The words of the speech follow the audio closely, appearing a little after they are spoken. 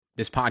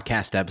This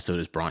podcast episode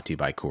is brought to you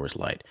by Coors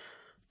Light.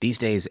 These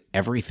days,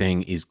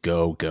 everything is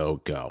go, go,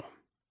 go.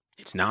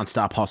 It's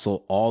nonstop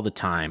hustle all the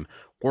time.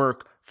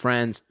 Work,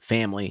 friends,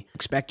 family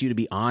expect you to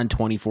be on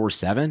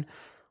 24/7.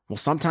 Well,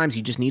 sometimes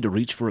you just need to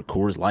reach for a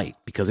Coors Light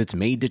because it's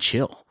made to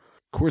chill.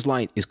 Coors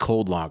Light is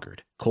cold lagered,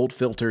 cold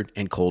filtered,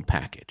 and cold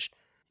packaged.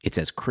 It's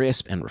as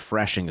crisp and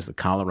refreshing as the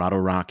Colorado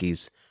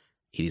Rockies.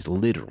 It is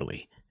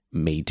literally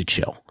made to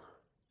chill.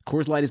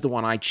 Coors Light is the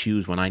one I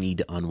choose when I need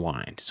to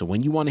unwind. So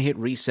when you want to hit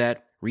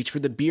reset, reach for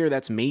the beer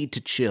that's made to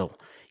chill.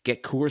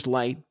 Get Coors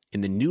Light in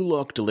the new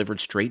look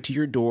delivered straight to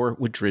your door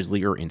with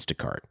Drizzly or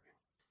Instacart.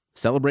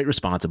 Celebrate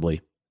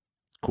responsibly.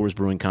 Coors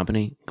Brewing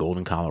Company,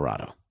 Golden,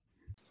 Colorado.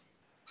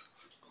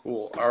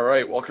 Cool. All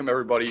right. Welcome,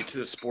 everybody, to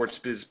the Sports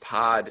Biz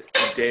Pod.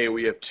 Today,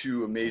 we have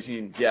two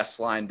amazing guests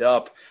lined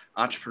up,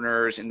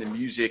 entrepreneurs in the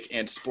music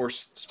and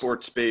sports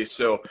space.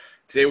 So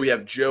today we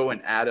have Joe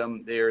and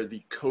Adam. They are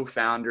the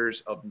co-founders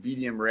of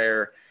Medium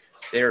Rare.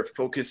 They are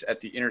focused at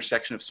the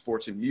intersection of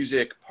sports and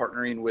music,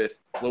 partnering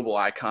with global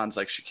icons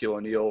like Shaquille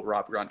O'Neal,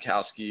 Rob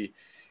Gronkowski,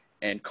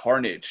 and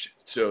Carnage.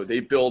 So they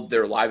build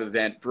their live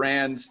event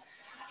brands,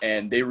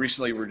 and they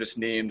recently were just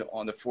named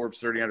on the Forbes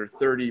 30 Under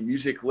 30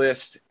 music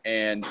list,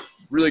 and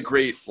really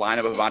great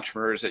lineup of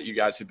entrepreneurs that you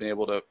guys have been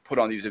able to put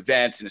on these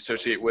events and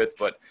associate with.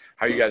 But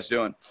how are you guys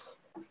doing?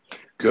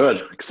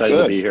 Good. Excited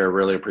to be here.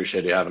 Really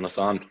appreciate you having us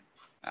on.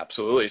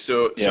 Absolutely.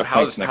 So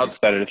how's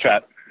excited to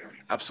chat?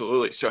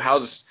 Absolutely. So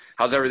how's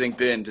everything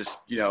been? Just,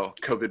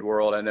 COVID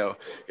world. I know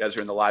you guys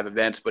are in the live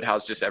events, but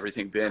how's just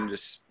everything been?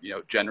 Just,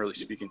 generally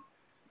speaking.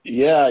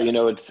 Yeah,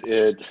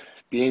 it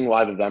being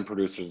live event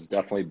producers has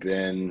definitely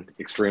been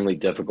extremely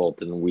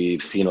difficult, and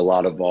we've seen a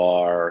lot of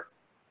our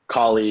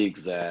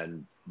colleagues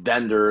and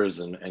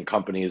vendors and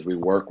companies we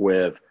work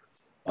with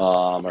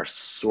are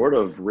sort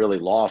of really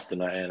lost,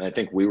 and I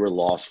think we were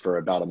lost for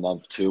about a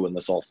month too when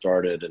this all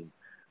started, and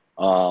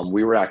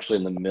we were actually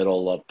in the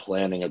middle of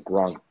planning a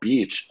Gronk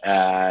Beach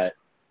at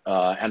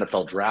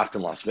NFL Draft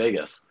in Las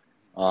Vegas.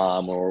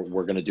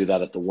 We're going to do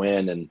that at the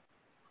Wynn, and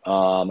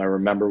I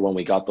remember when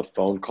we got the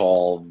phone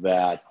call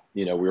that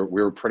we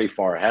were pretty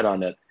far ahead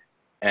on it,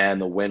 and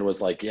the Wynn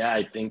was like, yeah,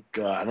 I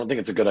don't think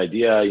it's a good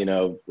idea.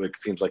 It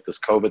seems like this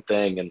COVID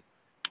thing. And,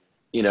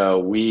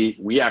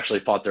 we actually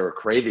thought they were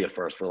crazy at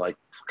first. We're like,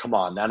 come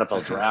on, the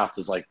NFL Draft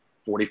is like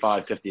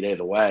 45, 50 days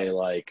away.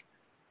 Like,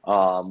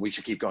 we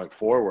should keep going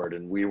forward.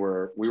 And we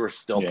were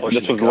still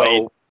pushing. This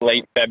was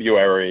late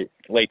February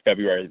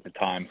at the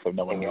time. So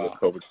no one knew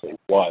what COVID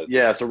was.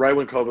 Yeah. So right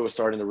when COVID was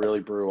starting to really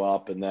brew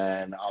up, and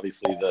then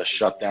obviously the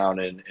shutdown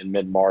in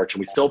mid-March, and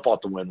we still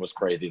thought the Wynn was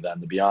crazy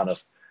then, to be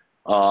honest.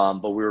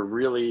 But we were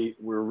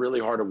really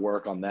hard at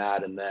work on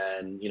that. And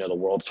then, the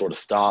world sort of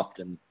stopped.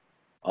 And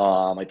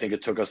I think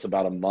it took us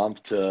about a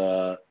month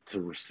to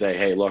say,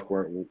 hey, look,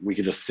 we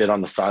could just sit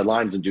on the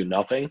sidelines and do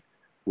nothing,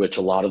 which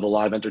a lot of the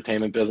live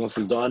entertainment business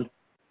has done,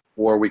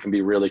 or we can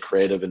be really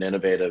creative and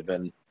innovative.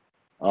 And,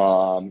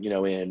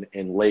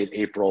 in late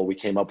April, we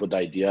came up with the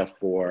idea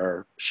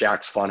for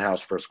Shaq's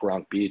Funhouse versus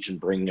Gronk Beach and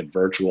bringing it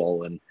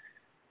virtual. And,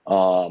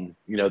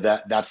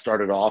 that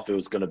started off, it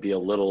was going to be a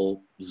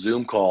little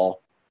Zoom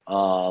call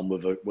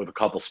with a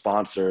couple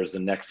sponsors.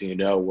 And next thing you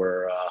know,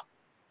 we're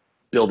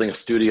building a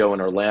studio in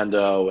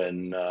Orlando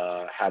and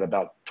had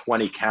about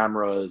 20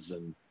 cameras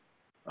and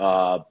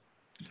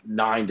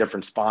 9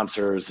 different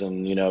sponsors.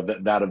 And,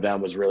 that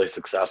event was really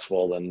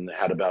successful and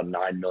had about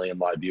 9 million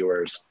live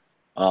viewers.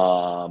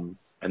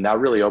 And that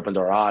really opened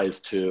our eyes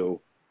to,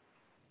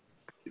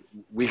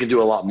 we can do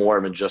a lot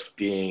more than just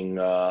being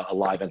a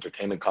live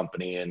entertainment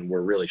company. And we're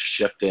really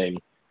shifting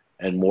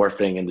and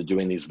morphing into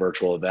doing these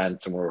virtual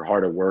events. And we're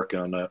hard at work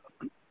on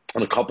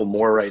a couple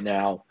more right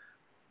now.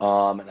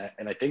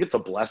 And I think it's a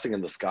blessing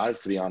in disguise,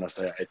 to be honest.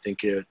 I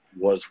think it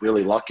was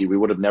really lucky. We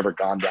would have never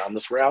gone down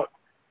this route.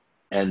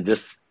 And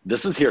this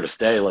is here to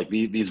stay. Like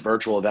these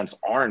virtual events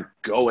aren't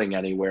going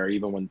anywhere,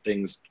 even when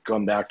things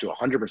come back to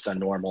 100%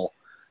 normal.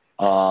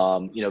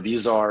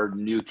 These are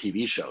new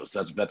TV shows.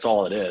 That's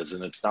all it is.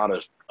 And it's not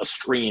a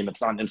stream.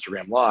 It's not an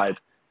Instagram Live.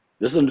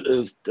 This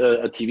is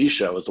a TV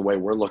show is the way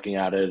we're looking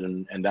at it.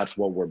 And that's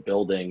what we're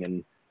building.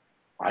 And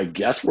I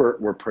guess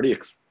we're pretty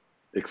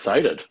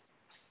excited.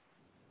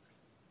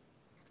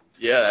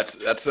 Yeah,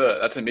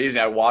 that's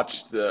amazing. I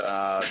watched the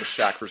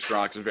Shaq vs.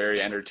 Gronk. It was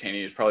very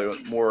entertaining. It's probably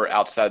more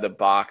outside the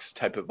box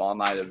type of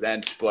online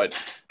events. But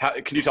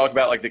can you talk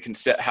about like the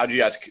concept? How do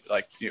you guys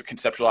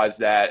conceptualize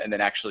that and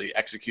then actually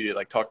execute it?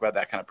 Like talk about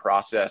that kind of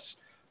process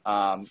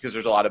because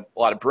there's a lot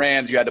of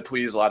brands you had to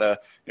please, a lot of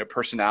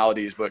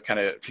personalities. But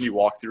can you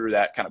walk through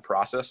that kind of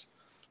process?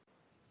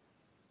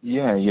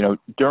 Yeah,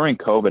 during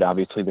COVID,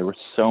 obviously, there were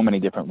so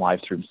many different live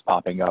streams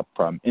popping up,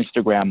 from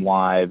Instagram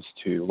Lives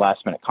to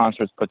last-minute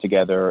concerts put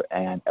together,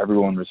 and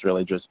everyone was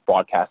really just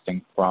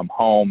broadcasting from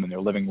home in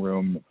their living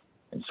room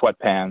in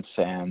sweatpants,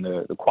 and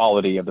the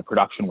quality of the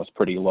production was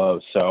pretty low.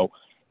 So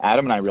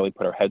Adam and I really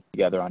put our heads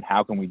together on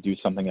how can we do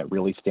something that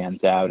really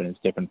stands out and is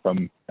different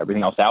from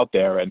everything else out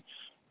there. And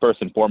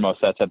first and foremost,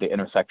 that's at the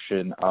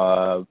intersection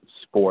of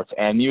sports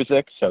and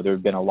music. So there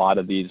have been a lot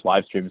of these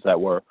live streams that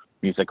were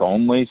music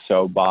only.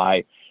 So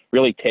by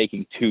really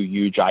taking two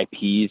huge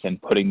IPs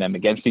and putting them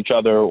against each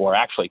other, or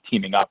actually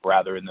teaming up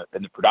rather in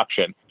the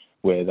production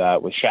with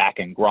Shaq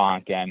and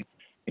Gronk, and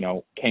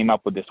came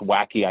up with this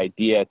wacky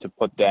idea to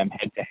put them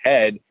head to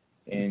head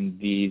in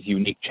these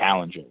unique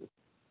challenges.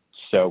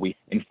 So we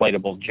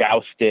inflatable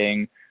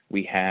jousting,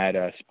 we had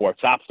a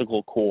sports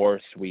obstacle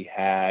course, we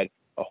had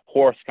a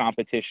horse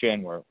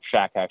competition where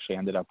Shaq actually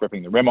ended up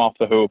ripping the rim off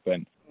the hoop,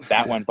 and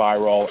that went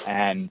viral.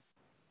 And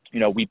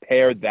we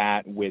paired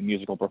that with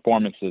musical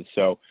performances.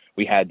 So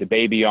we had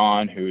DaBaby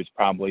on, who's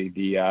probably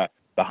the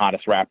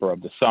hottest rapper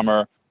of the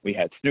summer. We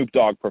had Snoop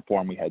Dogg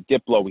perform, we had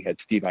Diplo, we had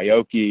Steve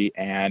Aoki,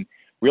 and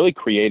really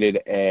created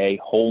a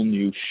whole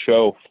new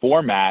show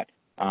format,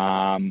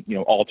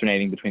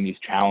 alternating between these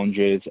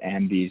challenges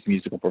and these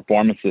musical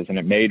performances. And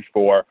it made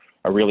for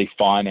a really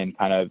fun and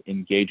kind of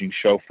engaging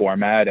show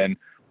format, and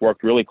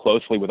worked really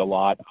closely with a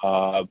lot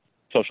of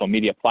social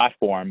media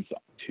platforms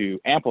to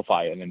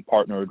amplify it, and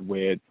partnered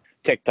with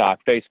TikTok,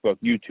 Facebook,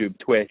 YouTube,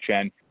 Twitch,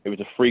 and it was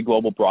a free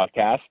global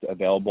broadcast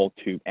available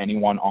to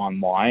anyone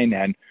online,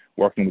 and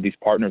working with these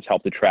partners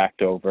helped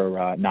attract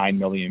over 9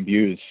 million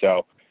views.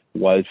 So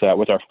was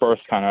our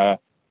first kind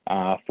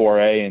of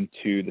foray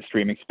into the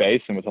streaming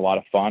space, and was a lot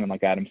of fun. And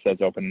like Adam says,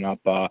 opening up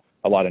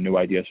a lot of new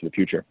ideas for the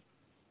future.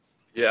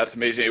 Yeah, that's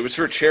amazing. It was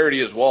for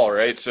charity as well,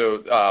 right? So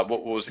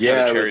what was the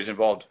kind of charities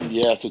involved?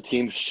 Yeah, so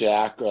Team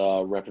Shaq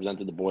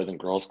represented the Boys and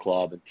Girls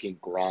Club, and Team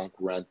Gronk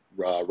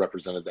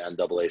represented the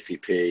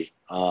NAACP.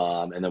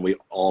 And then we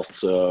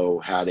also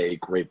had a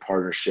great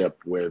partnership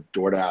with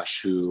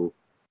DoorDash, who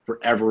for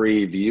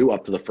every view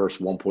up to the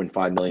first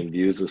 1.5 million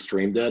views the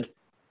stream did,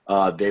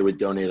 they would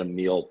donate a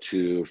meal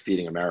to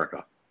Feeding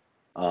America.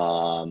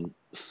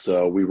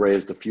 So we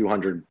raised a few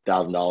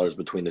 $100,000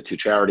 between the two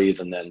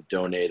charities, and then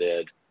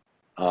donated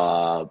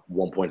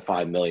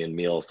 1.5 million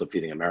meals to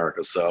Feeding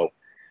America. So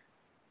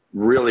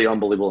really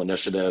unbelievable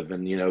initiative.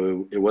 And,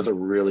 it was a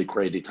really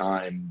crazy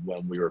time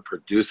when we were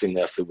producing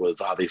this. It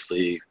was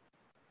obviously,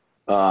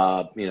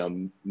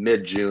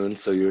 mid-June.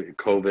 So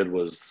COVID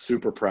was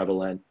super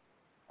prevalent.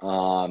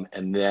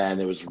 And then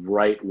it was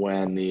right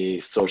when the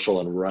social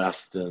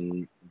unrest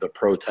and the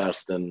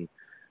protest and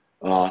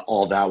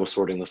all that was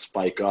starting to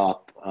spike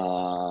up.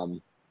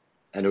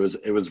 And it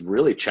was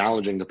really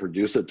challenging to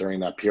produce it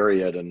during that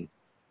period. And,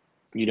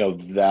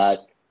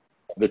 that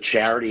the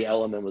charity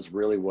element was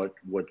really what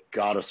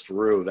got us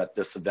through, that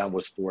this event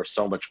was for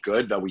so much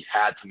good that we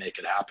had to make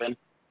it happen,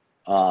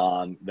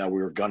 that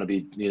we were going to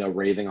be,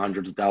 raising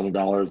hundreds of thousands of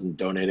dollars and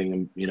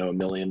donating, 1.5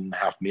 million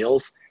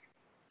meals.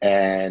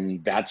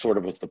 And that sort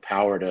of was the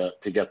power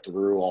to get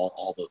through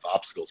all those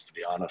obstacles, to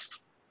be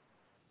honest.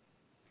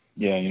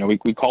 Yeah,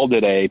 we called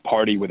it a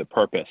party with a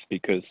purpose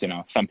because,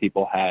 some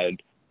people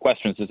had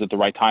questions. Is it the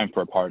right time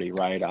for a party,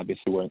 right?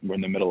 Obviously, we're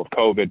in the middle of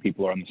COVID.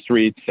 People are on the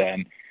streets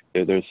and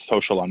there's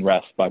social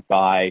unrest. But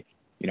by,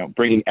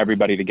 bringing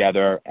everybody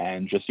together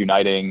and just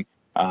uniting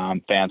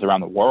fans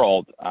around the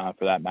world,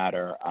 for that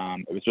matter,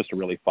 it was just a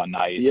really fun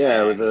night.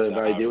 Yeah, the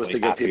idea was really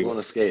to give people an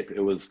escape.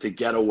 It was to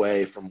get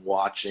away from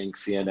watching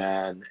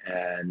CNN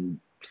and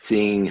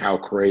seeing how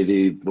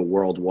crazy the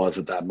world was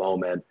at that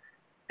moment,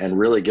 and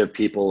really give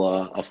people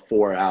a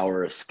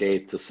 4-hour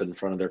escape to sit in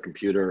front of their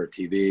computer or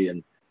TV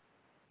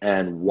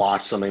and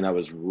watch something that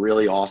was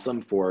really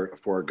awesome for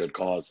a good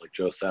cause. Like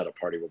Joe said, a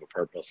party with a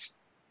purpose.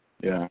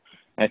 Yeah. And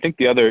I think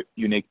the other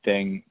unique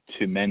thing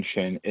to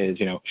mention is,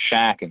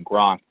 Shaq and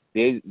Gronk,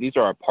 these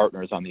are our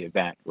partners on the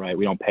event, right?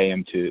 We don't pay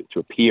them to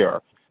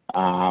appear,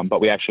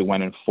 but we actually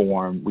went and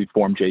formed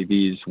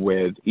JVs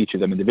with each of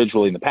them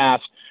individually in the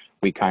past.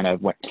 We kind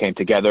of came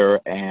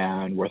together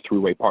and were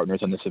throughway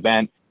partners on this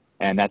event.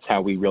 And that's how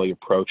we really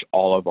approach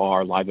all of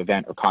our live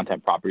event or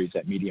content properties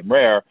at Medium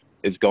Rare,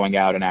 is going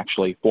out and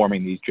actually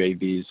forming these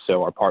JVs.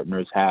 So our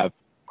partners have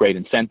great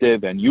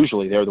incentive, and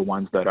usually they're the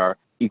ones that are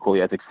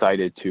equally as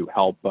excited to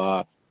help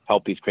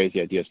these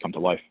crazy ideas come to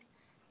life.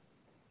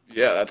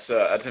 Yeah,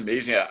 that's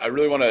amazing. I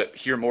really want to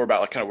hear more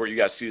about kind of where you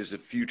guys see as the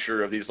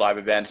future of these live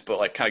events,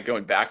 but kind of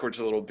going backwards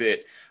a little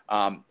bit.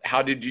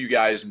 How did you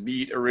guys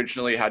meet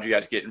originally? How did you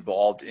guys get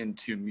involved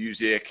into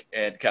music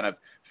and kind of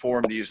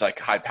form these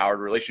high-powered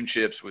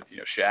relationships with,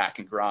 Shaq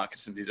and Gronk and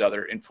some of these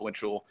other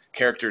influential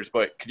characters?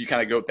 But could you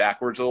kind of go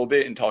backwards a little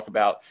bit and talk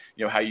about,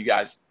 how you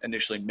guys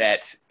initially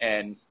met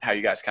and how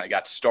you guys kind of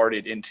got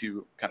started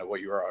into kind of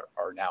what you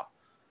are now?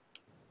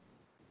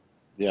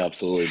 Yeah,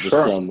 absolutely. Just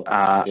sure.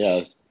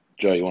 Yeah.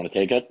 Joe, you want to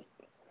take it?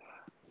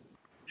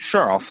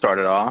 Sure, I'll start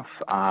it off.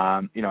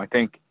 I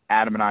think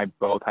Adam and I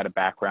both had a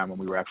background when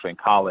we were actually in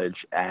college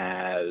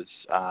as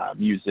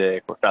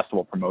music or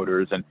festival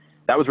promoters. And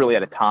that was really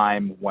at a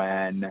time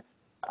when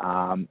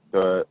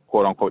the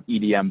quote unquote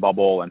EDM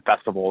bubble and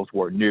festivals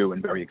were new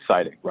and very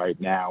exciting. Right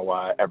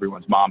now,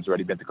 everyone's mom's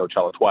already been to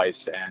Coachella twice,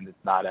 and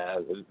it's not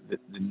the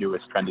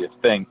newest, trendiest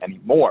thing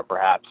anymore,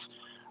 perhaps.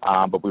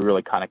 But we were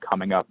really kind of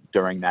coming up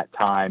during that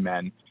time.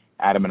 And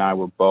Adam and I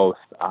were both,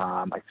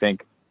 I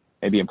think,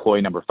 maybe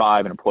employee number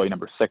 5 and employee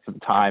number 6 at the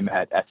time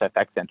at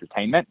SFX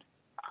Entertainment,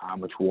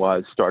 which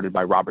was started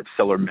by Robert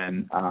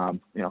Sillerman,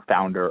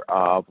 founder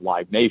of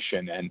Live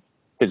Nation. And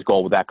his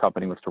goal with that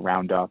company was to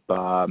round up,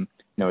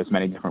 as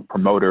many different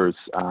promoters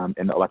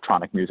in the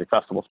electronic music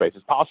festival space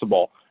as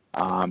possible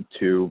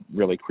to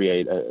really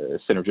create a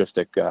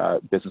synergistic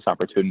business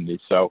opportunity.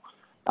 So,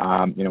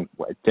 I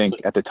think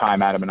at the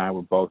time, Adam and I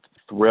were both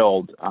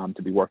thrilled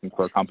to be working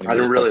for a company. I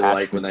didn't really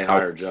like when they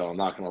hired Joe. I'm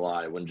not going to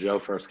lie. When Joe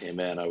first came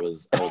in, I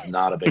was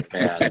not a big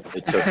fan.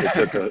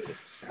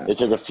 It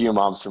took a few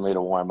months for me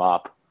to warm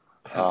up.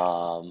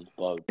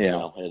 But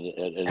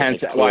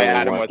hence why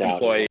Adam was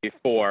employee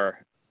 4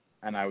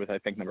 and I was, I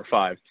think, number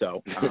 5.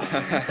 So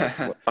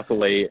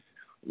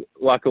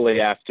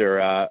luckily after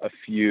a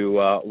few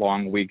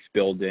long weeks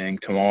building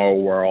Tomorrow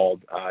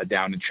World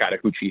down in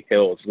Chattahoochee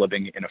Hills,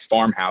 living in a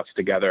farmhouse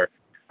together,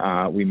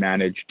 we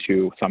managed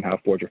to somehow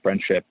forge a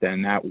friendship.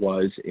 And that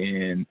was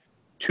in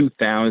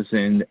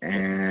 2000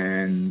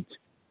 and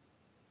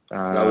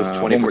that was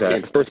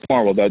 2014. First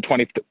Tomorrow World,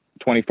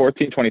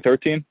 2014,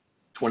 2013?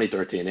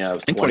 2013, yeah. It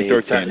was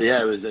 2013.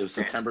 Yeah, it was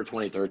September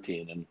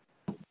 2013. And,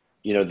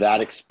 that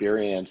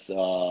experience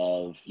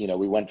of,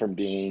 we went from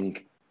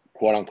being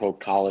quote unquote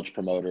college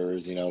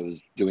promoters, it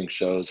was doing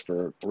shows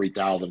for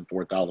 3,000,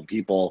 4,000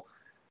 people.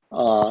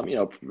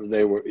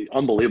 They were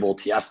unbelievable,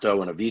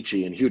 Tiesto and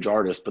Avicii and huge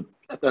artists, but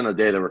at the end of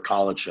the day, they were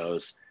college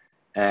shows.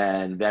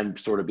 And then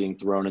sort of being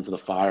thrown into the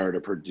fire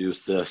to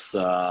produce this,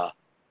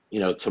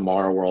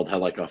 Tomorrow World had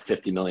like a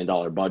 $50 million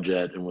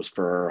budget and was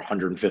for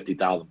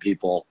 150,000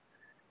 people.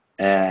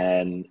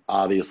 And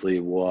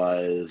obviously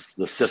was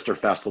the sister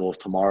festival of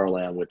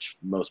Tomorrowland, which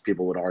most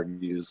people would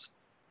argue is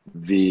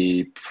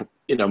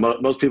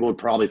most people would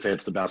probably say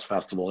it's the best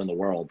festival in the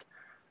world.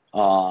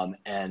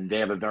 And they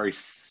have a very...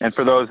 And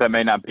for those that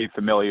may not be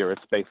familiar,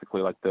 it's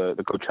basically like the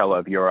Coachella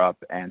of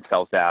Europe and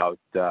sells out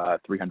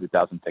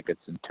 300,000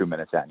 tickets in 2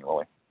 minutes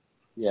annually.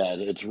 Yeah,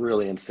 it's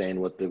really insane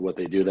what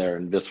they do there.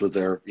 And this was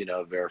their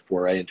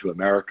foray into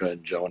America,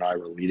 and Joe and I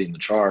were leading the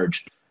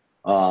charge.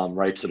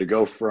 Right. So to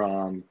go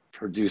from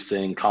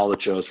producing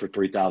college shows for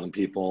 3,000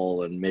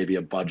 people and maybe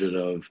a budget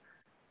of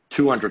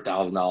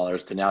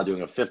 $200,000 to now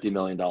doing a $50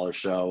 million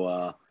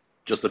show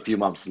just a few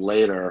months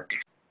later,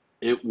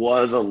 it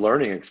was a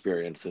learning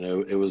experience, and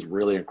it was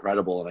really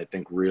incredible. And I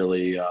think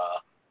really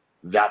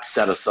that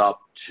set us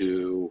up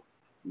to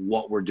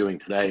what we're doing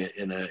today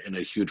in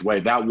a huge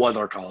way. That was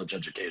our college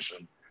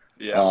education.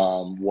 Yeah.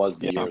 Was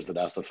the years at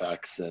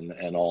SFX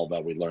and all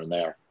that we learned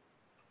there.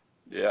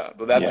 Yeah,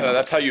 but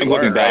that's how you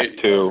learn, right?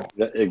 To,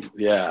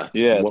 yeah. So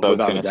I was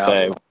going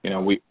to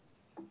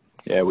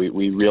say,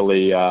 we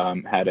really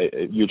had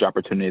a huge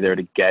opportunity there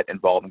to get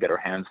involved and get our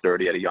hands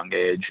dirty at a young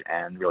age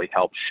and really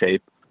help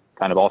shape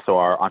kind of also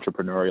our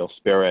entrepreneurial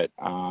spirit,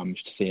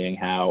 seeing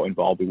how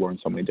involved we were in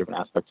so many different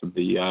aspects of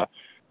the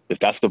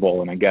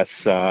festival. And I guess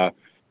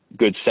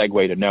good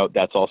segue to note,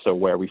 that's also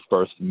where we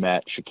first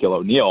met Shaquille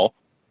O'Neal,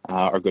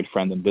 our good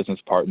friend and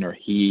business partner.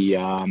 He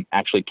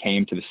actually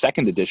came to the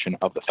second edition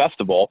of the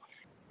festival,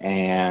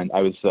 and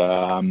I was,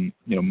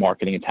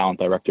 marketing and talent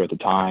director at the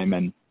time,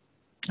 and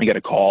I get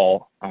a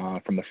call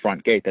from the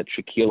front gate that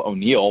Shaquille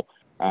O'Neal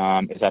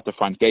is at the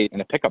front gate in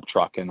a pickup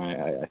truck, and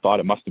I thought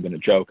it must have been a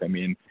joke. I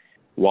mean,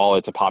 while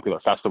it's a popular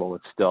festival,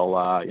 it's still,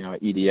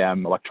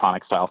 EDM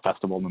electronic style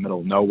festival in the middle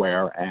of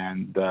nowhere,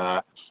 and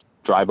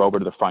drive over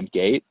to the front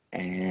gate,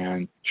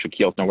 and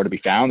Shaquille's nowhere to be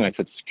found. And I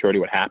said to security,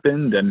 what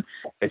happened? And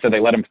they said they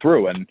let him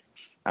through, and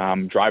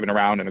driving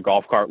around in a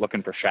golf cart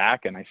looking for Shaq,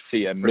 and I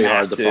see a pretty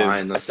massive, hard to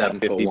find the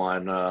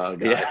 7'1"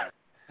 guy.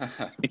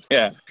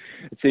 Yeah.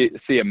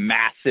 See a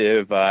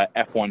massive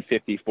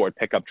F-150 Ford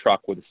pickup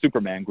truck with a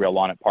Superman grill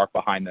on it parked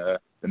behind the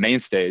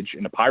main stage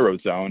in the pyro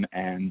zone,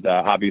 and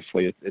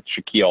obviously it's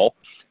Shaquille.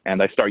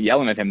 And I start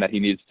yelling at him that he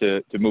needs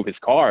to move his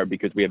car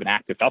because we have an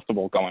active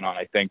festival going on.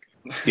 I think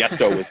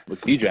Tiesto was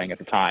DJing at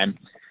the time,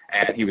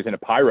 and he was in a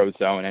pyro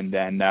zone. And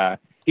then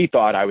he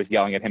thought I was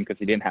yelling at him because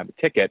he didn't have a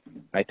ticket.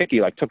 And I think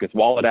he took his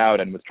wallet out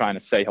and was trying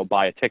to say he'll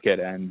buy a ticket.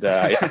 And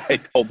I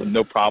told him,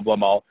 no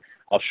problem, I'll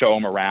show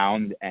him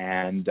around.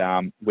 And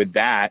with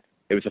that,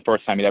 it was the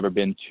first time he'd ever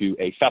been to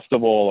a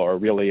festival or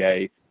really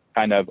a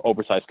kind of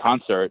oversized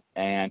concert.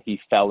 And he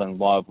fell in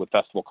love with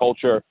festival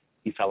culture.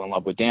 He fell in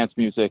love with dance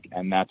music,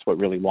 and that's what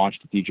really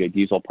launched the DJ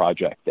Diesel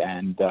project.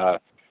 And to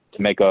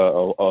make a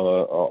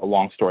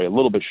long story a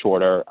little bit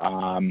shorter,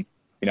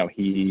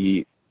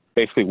 he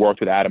basically worked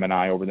with Adam and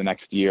I over the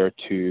next year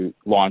to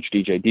launch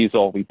DJ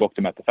Diesel. We booked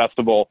him at the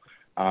festival.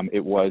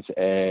 It was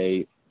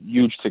a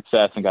huge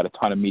success and got a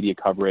ton of media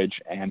coverage.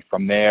 And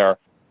from there,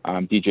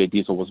 DJ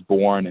Diesel was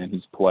born, and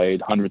he's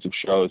played hundreds of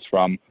shows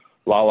from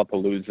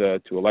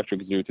Lollapalooza to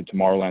Electric Zoo to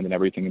Tomorrowland and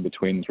everything in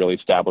between. He's really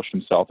established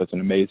himself as an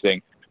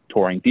amazing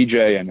touring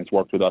DJ and has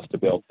worked with us to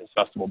build his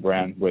festival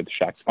brand with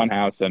Shaq's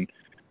Funhouse. And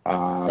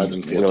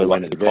really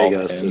lucky to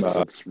Vegas.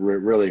 It's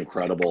really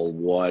incredible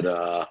what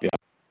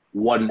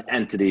an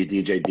entity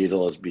DJ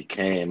Diesel has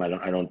became. I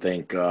don't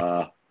think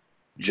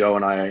Joe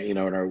and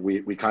I,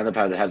 we kind of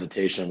had a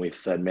hesitation. We've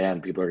said,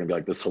 man, people are going to be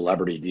like the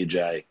celebrity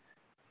DJ.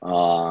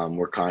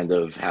 We're kind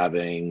of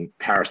having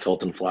Paris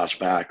Hilton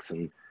flashbacks,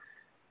 and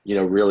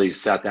really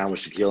sat down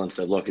with Shaquille and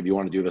said, look, if you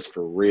want to do this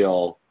for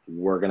real,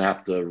 we're going to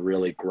have to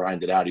really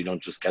grind it out. You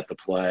don't just get to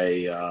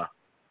play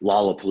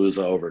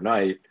Lollapalooza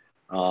overnight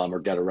or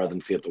get a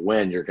residency at the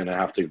Wynn. You're going to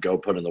have to go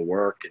put in the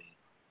work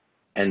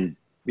and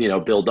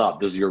build up.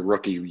 This is your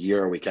rookie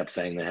year, we kept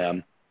saying to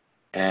him.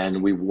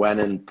 And we went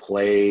and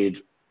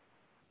played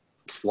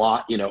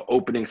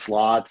opening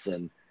slots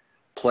and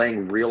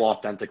playing real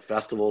authentic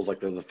festivals. Like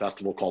there's a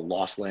festival called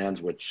Lost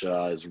Lands, which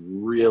is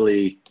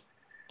really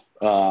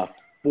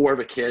for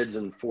the kids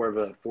and for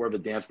the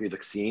dance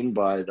music scene.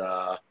 But,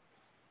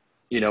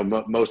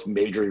 most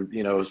major,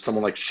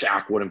 someone like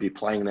Shaq wouldn't be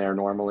playing there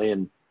normally.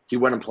 And he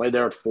went and played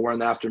there at 4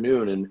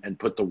 p.m. and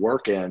put the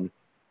work in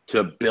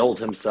to build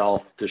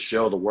himself, to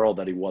show the world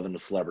that he wasn't a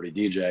celebrity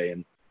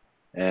DJ.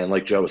 And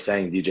like Joe was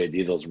saying, DJ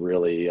Diesel's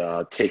really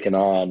taken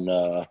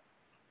on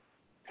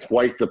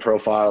quite the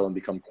profile and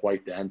become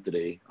quite the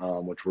entity,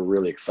 which we're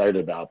really excited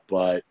about.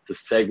 But to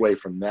segue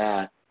from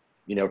that,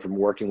 from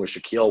working with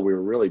Shaquille, we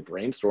were really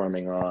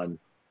brainstorming on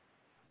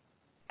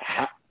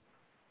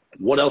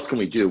what else can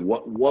we do?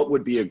 What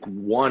would be a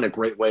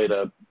great way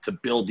to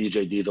build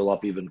DJ Diesel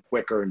up even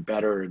quicker and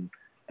better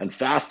and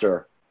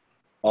faster,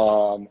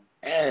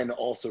 and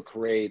also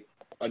create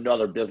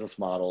another business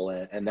model,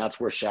 and that's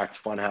where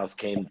Shaq's Funhouse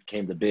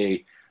came to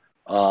be.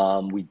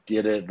 We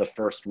did it, the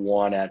first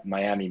one at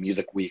Miami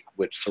Music Week,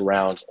 which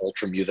surrounds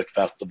Ultra Music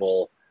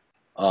Festival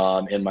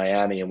in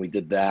Miami, and we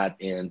did that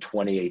in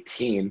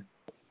 2018.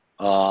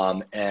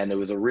 And it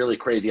was a really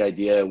crazy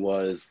idea. It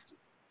was,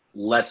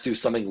 let's do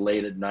something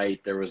late at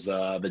night. There was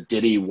the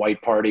Diddy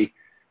White Party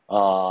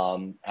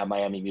at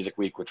Miami Music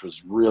Week, which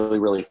was really,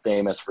 really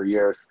famous for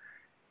years.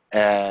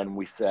 And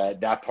we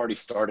said that party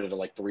started at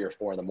like 3 or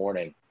 4 in the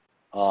morning.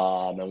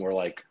 And we're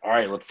like, all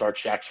right, let's start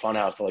Shaq's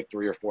Funhouse at like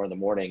 3 or 4 in the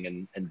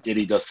morning. And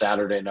Diddy does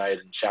Saturday night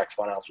and Shaq's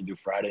Funhouse would do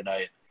Friday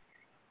night.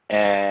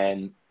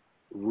 And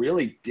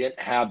really didn't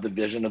have the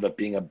vision of it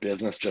being a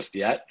business just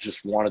yet.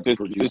 Just wanted to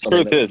produce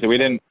something. The truth is, we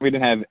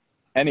didn't have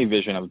any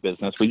vision of a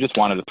business. We just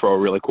wanted to throw a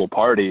really cool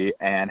party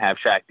and have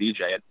Shaq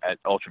DJ at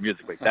Ultra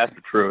Music Week. That's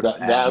the truth.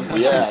 Didn't have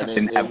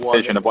a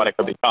vision of what it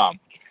could become.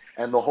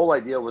 And the whole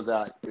idea was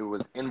that it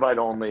was invite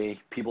only.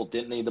 People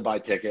didn't need to buy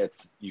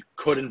tickets. You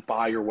couldn't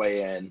buy your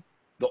way in.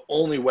 The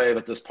only way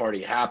that this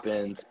party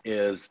happened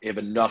is if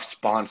enough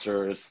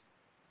sponsors,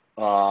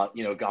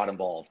 got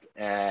involved.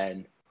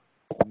 And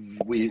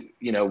we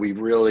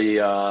really,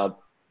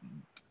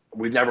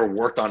 we've never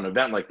worked on an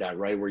event like that,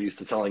 right? We're used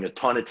to selling a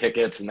ton of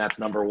tickets, and that's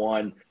number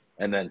one,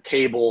 and then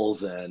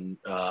tables and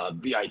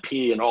VIP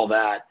and all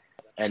that.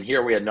 And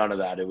here we had none of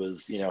that. It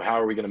was, how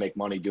are we going to make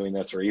money doing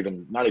this, or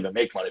even not even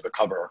make money, but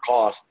cover our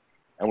costs?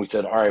 And we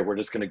said, all right, we're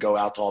just going to go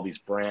out to all these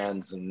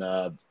brands, and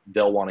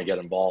they'll want to get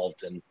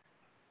involved. And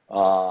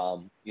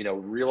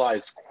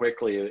realized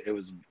quickly it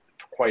was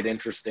quite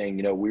interesting.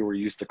 We were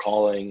used to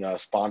calling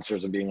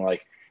sponsors and being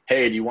like,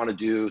 hey, do you want to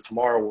do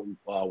Tomorrow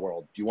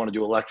World? Do you want to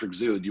do Electric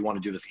Zoo? Do you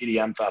want to do this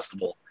EDM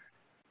festival?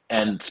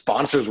 And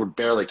sponsors would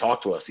barely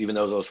talk to us, even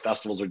though those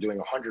festivals are doing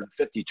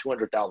 150,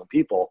 200,000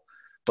 people,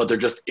 but there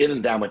just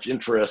isn't that much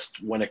interest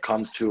when it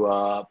comes to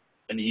an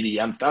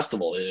EDM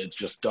festival. It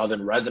just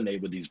doesn't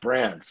resonate with these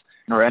brands.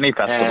 Or any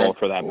festival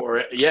for that.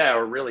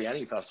 Or really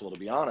any festival, to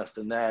be honest.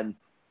 And then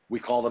we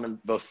call them in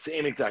those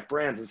same exact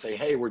brands and say,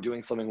 hey, we're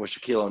doing something with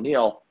Shaquille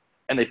O'Neal.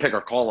 And they pick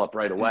our call up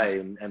right away.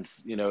 And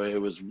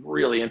it was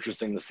really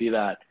interesting to see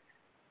that.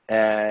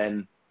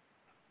 And,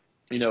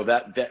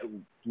 that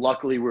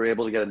luckily we were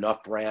able to get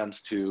enough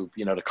brands to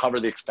cover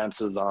the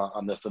expenses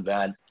on this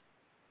event.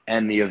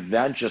 And the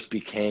event just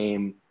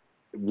became,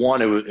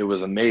 one, it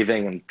was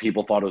amazing, and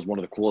people thought it was one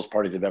of the coolest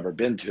parties they've ever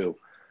been to.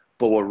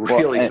 But what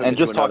really took it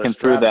to another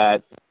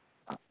stratosphere.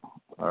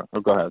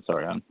 Go ahead.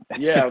 Sorry, Ron.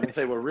 Yeah, I was going to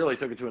say what really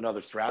took it to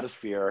another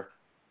stratosphere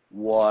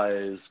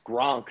was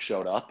Gronk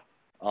showed up.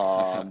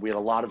 We had a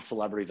lot of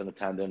celebrities in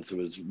attendance. It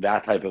was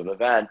that type of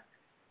event.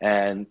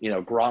 And,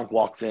 Gronk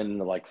walks in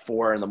at like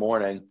 4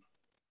 a.m.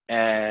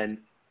 and,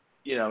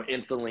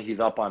 instantly he's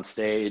up on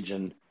stage,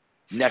 and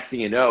next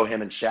thing you know,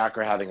 him and Shaq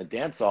are having a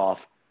dance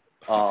off.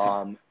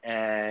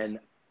 And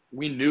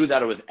we knew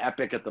that it was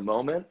epic at the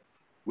moment.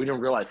 We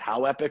didn't realize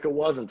how epic it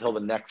was until the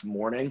next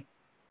morning.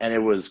 And it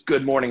was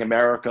Good Morning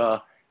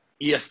America,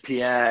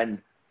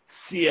 ESPN,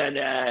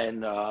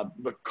 CNN,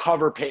 the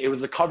cover page. It was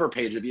the cover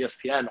page of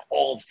ESPN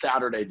all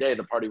Saturday day.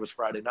 The party was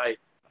Friday night.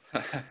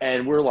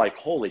 And we're like,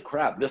 holy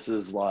crap, this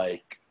is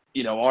like,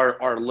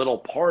 our little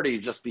party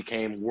just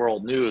became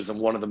world news and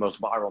one of the most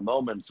viral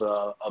moments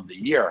of the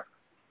year.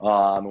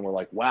 And we're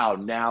like, wow,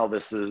 now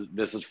this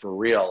is for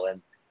real.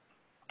 And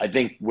I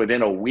think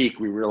within a week,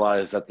 we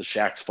realized that the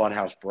Shaq's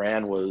Funhouse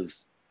brand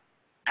was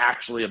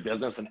actually a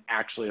business and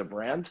actually a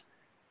brand.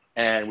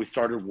 And we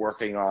started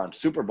working on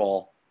Super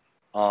Bowl.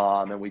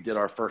 And we did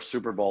our first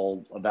Super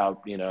Bowl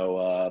about,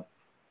 10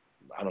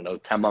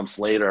 months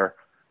later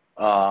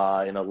in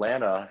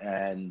Atlanta.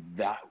 And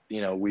that,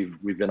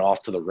 we've been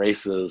off to the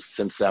races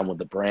since then with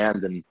the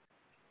brand. And,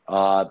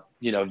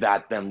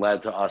 that then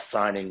led to us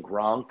signing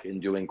Gronk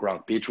and doing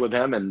Gronk Beach with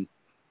him. And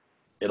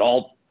it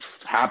all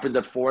happened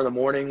at 4 a.m.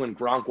 when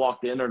Gronk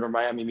walked in at our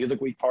Miami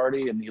Music Week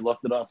party, and he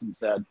looked at us and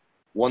said,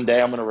 one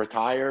day I'm going to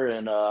retire,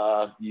 and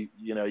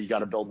you got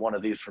to build one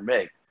of these for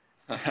me.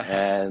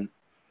 And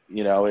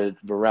the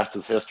rest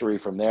is history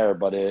from there.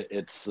 But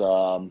it's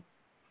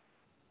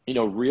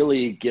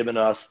really given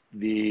us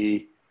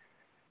the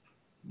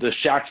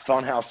Shaq's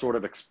Funhouse sort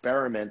of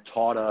experiment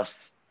taught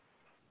us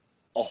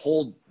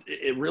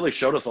it really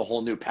showed us a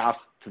whole new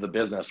path to the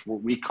business.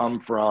 We come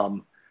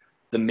from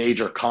the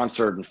major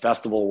concert and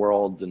festival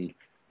world, and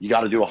you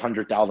got to do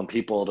 100,000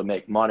 people to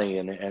make money.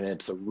 And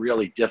it's a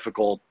really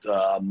difficult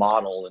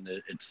model. And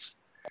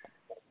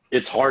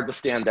it's hard to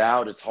stand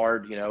out. It's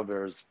hard,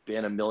 there's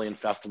been a million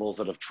festivals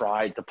that have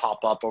tried to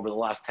pop up over the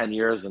last 10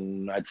 years.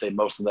 And I'd say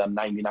most of them,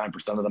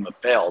 99% of them have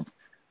failed.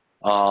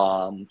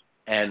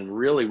 And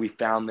really we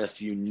found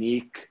this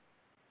unique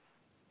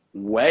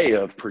way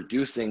of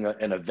producing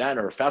an event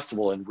or a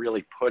festival and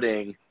really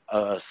putting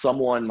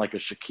someone like a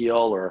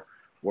Shaquille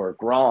or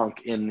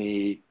Gronk in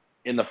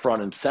the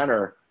front and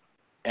center.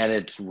 And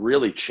it's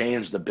really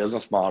changed the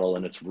business model,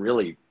 and it's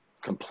really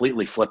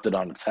completely flipped it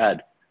on its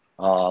head,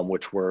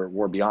 which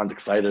we're beyond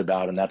excited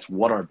about. And that's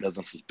what our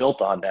business is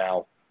built on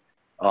now.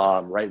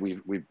 Right.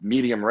 We've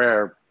Medium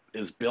Rare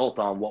is built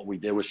on what we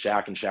did with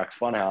Shaq and Shaq's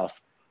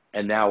Funhouse.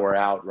 And now we're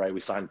out, right?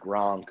 We signed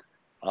Gronk.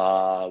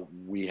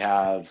 We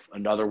have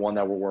another one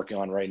that we're working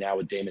on right now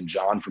with Damon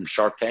John from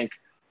Shark Tank,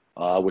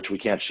 which we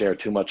can't share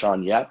too much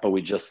on yet, but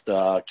we just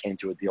came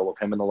to a deal with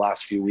him in the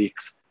last few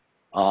weeks,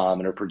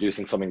 and are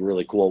producing something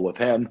really cool with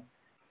him.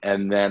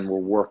 And then we're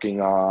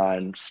working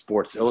on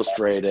Sports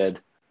Illustrated,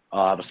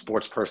 the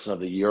Sports Person of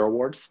the Year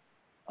Awards,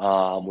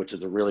 which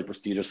is a really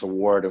prestigious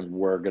award. And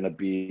we're going to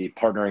be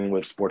partnering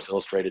with Sports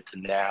Illustrated to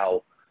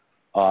now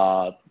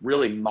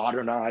really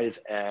modernize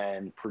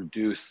and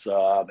produce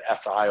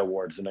SI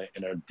awards in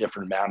a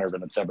different manner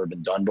than it's ever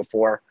been done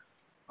before.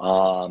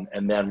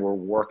 And then we're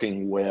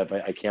working with,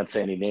 I can't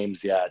say any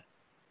names yet,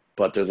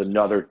 but there's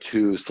another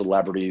two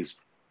celebrities,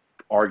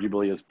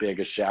 arguably as big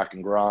as Shaq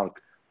and Gronk,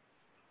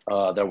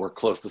 that we're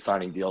close to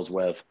signing deals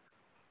with.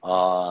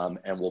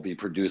 And we'll be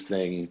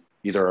producing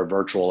either a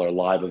virtual or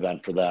live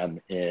event for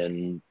them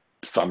in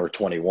summer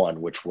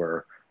 21, which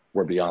we're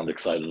beyond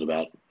excited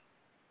about.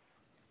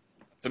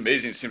 It's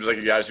amazing. It seems like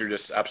you guys are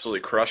just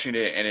absolutely crushing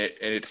it. And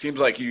it seems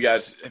like you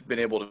guys have been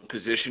able to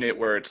position it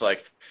where it's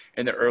like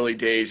in the early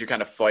days, you're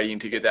kind of fighting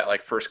to get that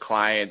like first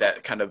client,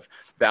 that kind of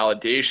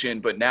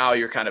validation. But now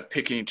you're kind of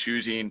picking and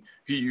choosing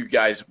who you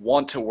guys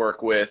want to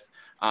work with,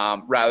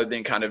 rather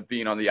than kind of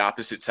being on the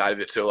opposite side of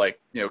it. So like,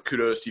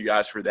 kudos to you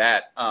guys for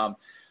that. Kind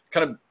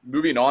of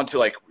moving on to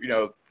like,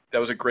 that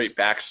was a great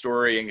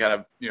backstory and kind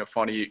of,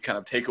 funny kind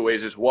of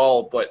takeaways as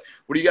well. But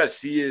what do you guys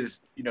see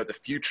as, the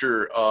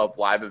future of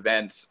live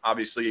events?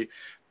 Obviously,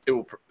 it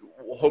will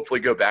hopefully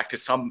go back to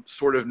some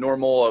sort of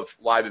normal of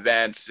live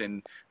events,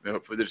 and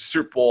hopefully there's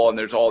Super Bowl and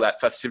there's all that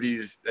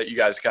festivities that you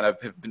guys kind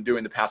of have been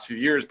doing the past few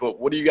years. But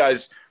what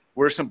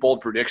are some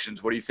bold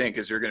predictions? What do you think?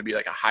 Is there going to be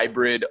like a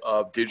hybrid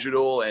of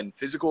digital and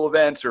physical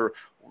events, or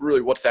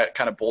really what's that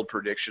kind of bold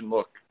prediction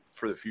look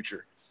for the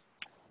future?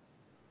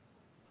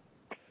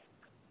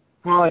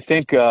 Well, I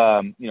think,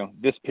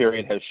 this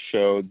period has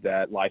showed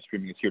that live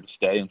streaming is here to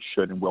stay and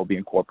should and will be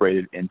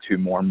incorporated into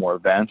more and more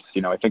events.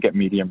 I think at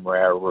Medium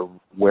Rare,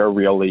 we're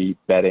really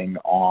betting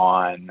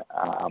on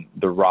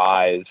the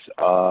rise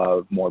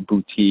of more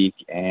boutique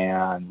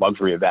and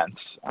luxury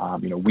events.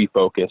 We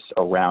focus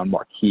around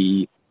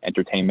marquee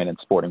entertainment and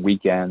sporting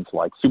weekends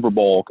like Super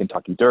Bowl,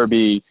 Kentucky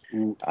Derby,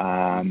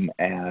 and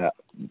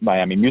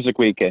Miami Music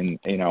Week, and,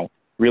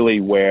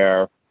 really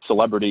where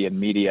celebrity and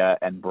media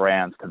and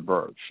brands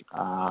converge.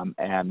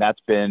 And that's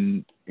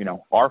been,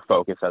 our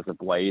focus as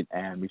of late,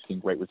 and we've seen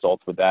great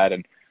results with that.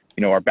 And,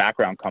 our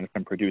background comes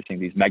from producing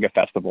these mega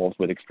festivals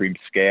with extreme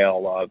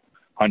scale of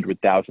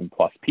 100,000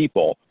 plus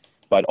people.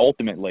 But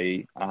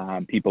ultimately,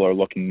 people are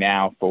looking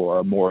now for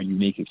a more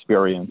unique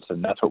experience.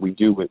 And that's what we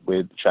do with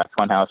Shaq's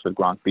Funhouse, with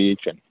Gronk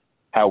Beach, and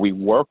how we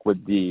work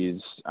with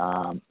these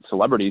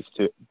celebrities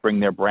to bring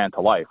their brand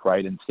to life,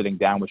 right? And sitting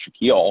down with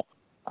Shaquille,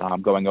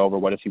 going over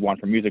what does he want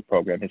from music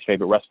program. His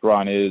favorite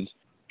restaurant is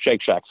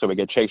Shake Shack. So we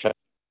get Shake Shack,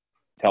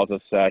 tells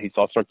us he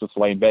saw Cirque du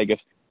Soleil in Vegas.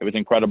 It was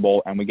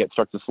incredible. And we get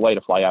Cirque du Soleil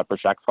to fly out for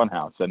Shaq's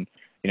Funhouse. And,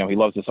 he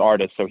loves this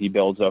artist. So he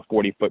builds a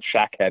 40-foot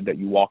Shaq head that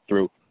you walk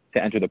through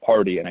to enter the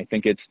party. And I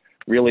think it's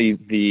really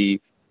the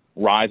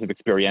rise of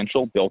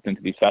experiential built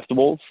into these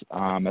festivals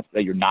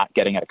that you're not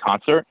getting at a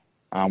concert,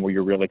 where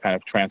you're really kind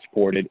of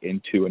transported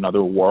into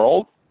another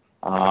world.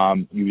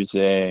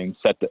 Using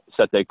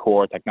set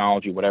decor,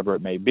 technology, whatever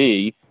it may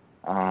be.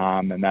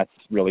 And that's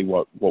really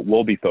what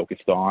we'll be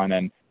focused on.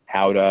 And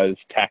how does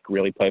tech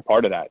really play a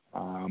part of that?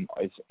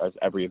 Is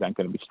every event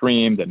going to be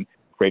streamed and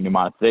create new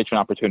monetization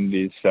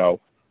opportunities? So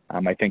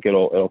I think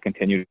it'll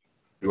continue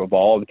to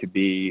evolve to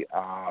be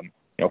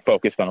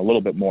focused on a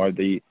little bit more of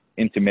the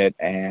intimate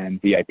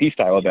and VIP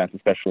style events,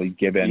 especially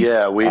given.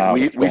 Yeah, we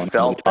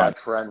felt that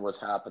trend was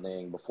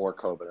happening before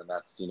COVID, and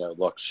that's,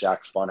 look,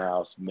 Shaq's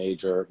Funhouse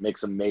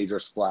makes a major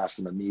splash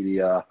in the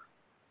media,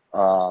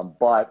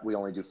 but we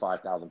only do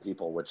 5,000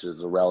 people, which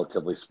is a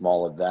relatively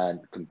small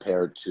event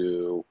compared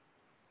to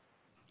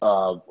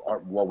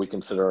what we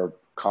consider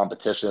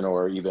competition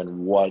or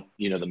even what,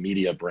 the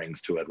media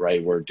brings to it,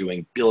 right? We're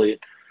doing billion.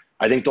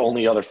 I think the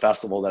only other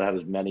festival that had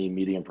as many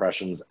media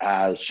impressions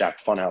as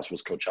Shaq's Funhouse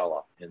was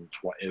Coachella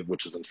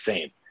which is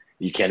insane.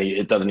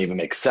 It doesn't even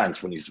make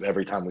sense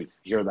every time we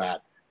hear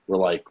that, we're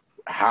like,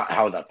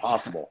 how is that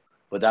possible?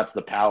 But that's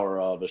the power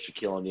of a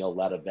Shaquille O'Neal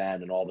led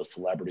event and all the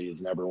celebrities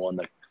and everyone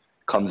that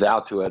comes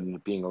out to it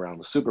and being around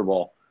the Super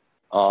Bowl.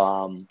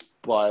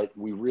 But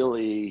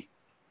we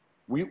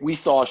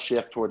saw a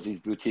shift towards these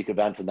boutique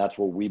events, and that's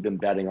what we've been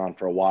betting on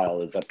for a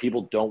while, is that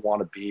people don't want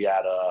to be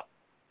at a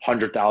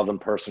 100,000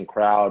 person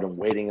crowd and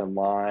waiting in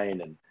line,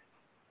 and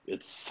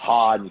it's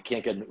hot and you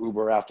can't get an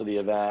Uber after the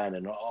event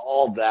and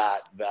all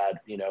that,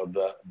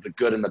 the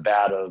good and the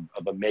bad of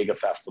a mega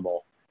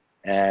festival.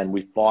 And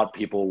we thought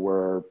people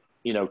were,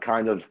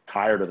 kind of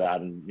tired of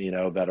that, and,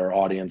 that our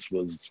audience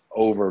was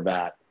over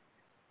that.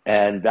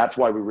 And that's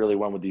why we really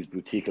went with these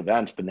boutique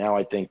events. But now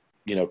I think,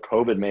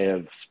 COVID may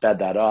have sped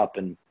that up.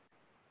 And,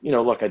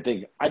 look, I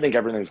think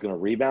everything's going to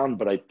rebound,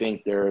 but I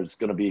think there's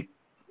going to be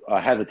a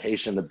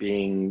hesitation to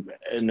being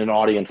in an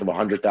audience of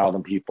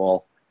 100,000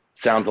 people.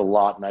 Sounds a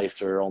lot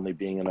nicer only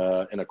being in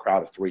a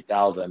crowd of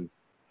 3,000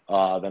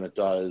 than it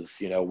does,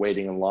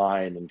 waiting in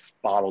line and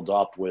bottled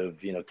up with,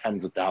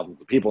 tens of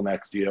thousands of people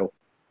next to you.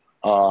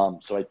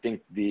 So I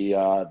think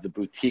the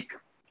boutique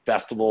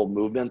festival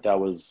movement that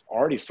was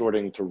already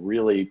starting to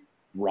really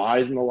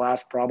rise in the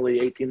last probably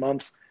 18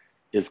 months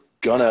is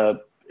gonna,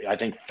 I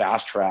think,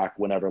 fast track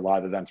whenever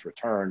live events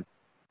return,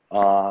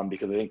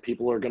 because I think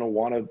people are going to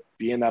want to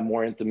be in that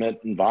more intimate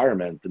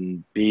environment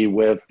and be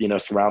with,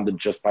 surrounded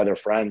just by their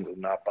friends and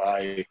not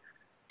by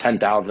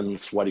 10,000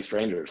 sweaty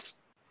strangers.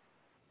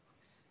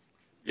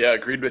 Yeah,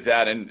 agreed with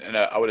that. And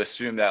I would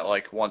assume that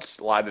like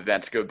once live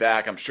events go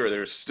back, I'm sure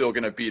there's still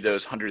going to be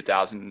those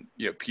 100,000,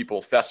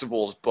 people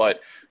festivals,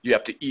 but you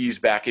have to ease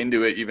back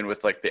into it. Even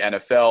with like the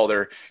NFL,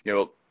 they're,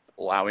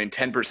 allowing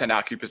 10%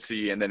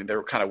 occupancy, and then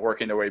they're kind of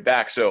working their way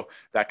back. So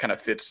that kind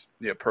of fits,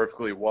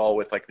 perfectly well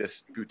with like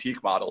this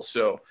boutique model.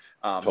 So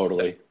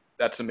Totally.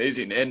 That's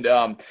amazing. And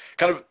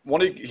kind of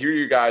want to hear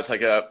you guys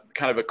like a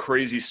kind of a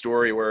crazy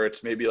story where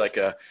it's maybe like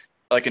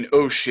an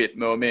oh shit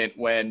moment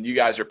when you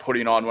guys are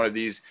putting on one of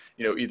these,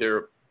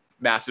 either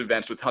massive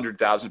events with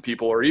 100,000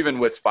 people or even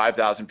with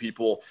 5,000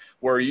 people,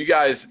 where you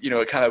guys,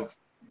 kind of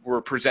were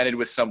presented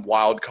with some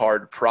wild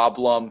card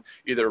problem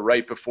either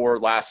right before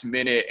last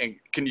minute. And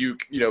can you,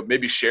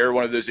 maybe share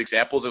one of those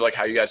examples of like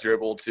how you guys are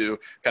able to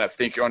kind of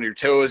think you're on your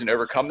toes and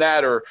overcome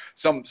that, or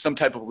some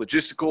type of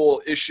logistical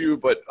issue,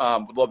 but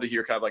would love to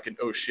hear kind of like an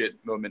oh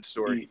shit moment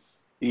story.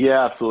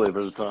 Yeah,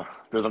 absolutely.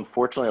 There's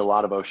unfortunately a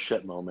lot of oh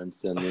shit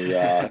moments in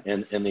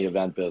the in the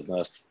event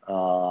business,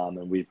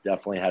 and we've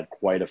definitely had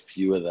quite a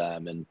few of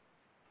them. And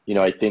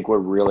I think what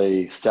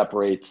really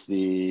separates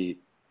the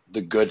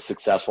good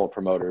successful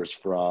promoters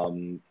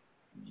from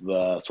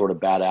the sort of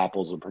bad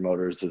apples of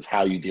promoters is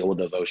how you deal with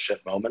those oh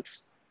shit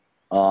moments.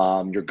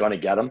 You're gonna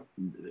get them.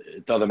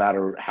 It doesn't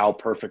matter how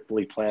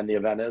perfectly planned the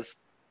event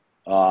is.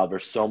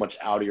 There's so much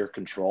out of your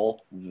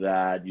control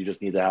that you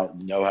just need to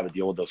know how to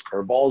deal with those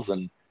curveballs,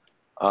 and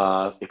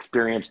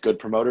experienced good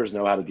promoters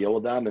know how to deal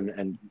with them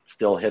and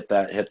still hit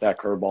that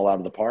curveball out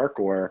of the park,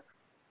 or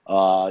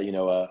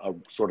a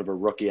sort of a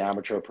rookie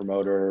amateur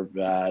promoter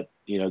that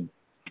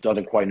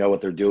doesn't quite know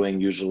what they're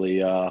doing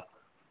usually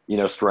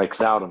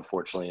strikes out,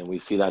 unfortunately, and we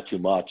see that too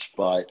much.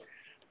 But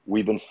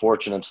we've been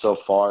fortunate so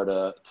far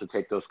to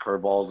take those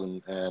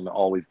curveballs and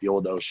always deal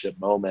with those shit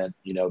moment.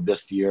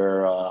 This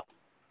year,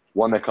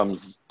 one that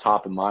comes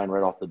top of mind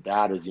right off the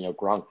bat is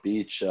Gronk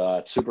Beach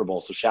at Super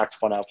Bowl. So Shaq's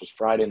Funhouse was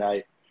Friday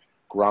night.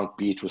 Gronk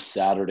Beach was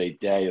Saturday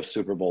day of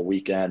Super Bowl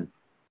weekend,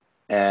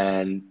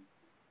 and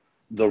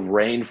the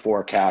rain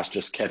forecast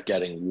just kept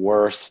getting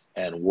worse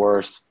and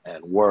worse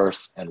and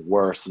worse and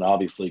worse. And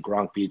obviously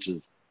Gronk Beach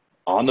is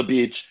on the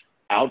beach,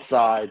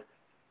 outside,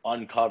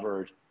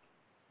 uncovered,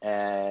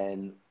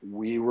 and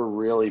we were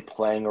really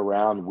playing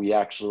around. We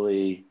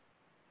actually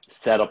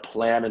set a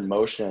plan in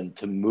motion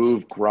to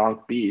move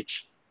Gronk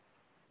Beach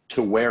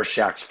to where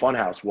Shaq's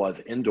Funhouse was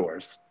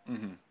indoors.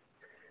 Mm-hmm.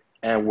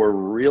 And we're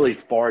really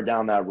far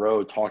down that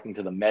road talking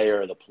to the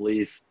mayor, the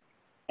police,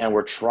 and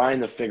we're trying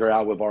to figure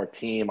out with our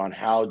team on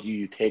how do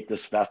you take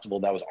this festival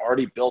that was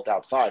already built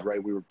outside,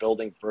 right? We were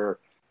building for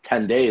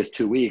 10 days,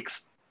 2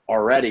 weeks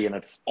already, and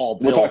it's all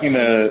built. We're talking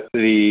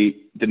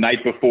the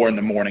night before and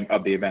the morning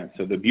of the event.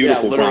 So the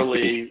beautiful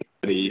literally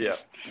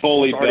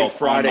fully built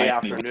Friday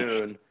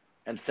afternoon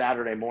and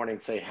Saturday morning,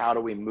 say, how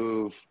do we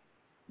move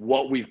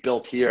what we've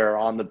built here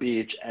on the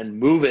beach and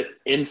move it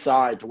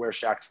inside to where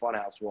Shaq's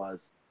Funhouse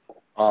was.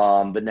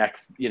 The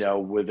next,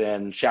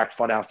 within Shaq's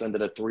Funhouse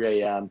ended at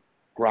 3 a.m.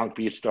 Gronk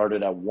Beach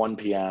started at 1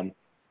 p.m.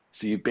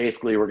 So you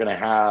basically were going to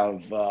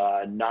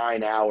have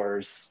 9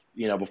 hours,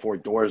 before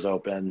doors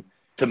open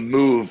to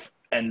move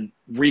and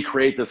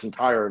recreate this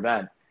entire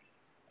event.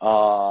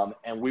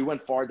 And we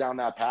went far down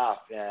that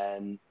path,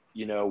 and,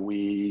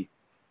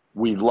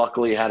 we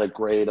luckily had a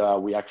great,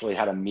 we actually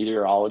had a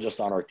meteorologist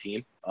on our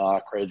team,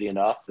 crazy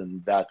enough.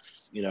 And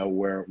that's,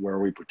 where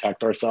we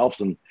protect ourselves.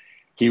 And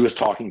he was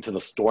talking to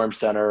the Storm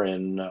Center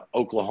in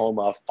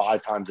Oklahoma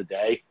 5 times a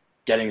day,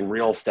 getting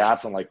real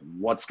stats on like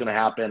what's going to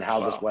happen,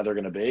 how's this weather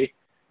going to be.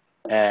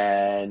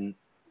 And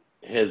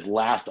his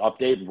last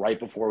update right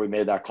before we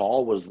made that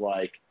call was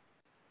like,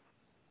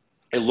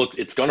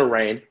 it's going to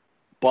rain,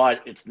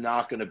 but it's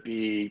not going to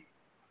be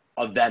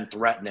event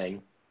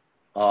threatening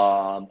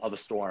of a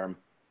storm.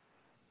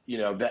 You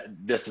know,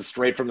 this is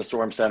straight from the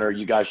Storm Center.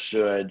 You guys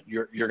you're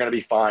going to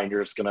be fine.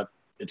 It's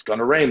going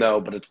to rain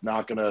though, but it's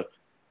not going to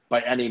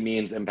by any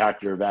means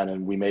impact your event.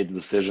 And we made the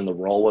decision to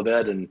roll with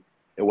it, and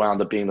it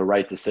wound up being the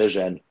right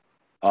decision.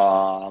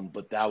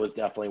 But that was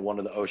definitely one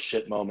of the oh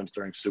shit moments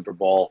during Super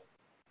Bowl.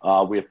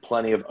 We have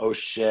plenty of oh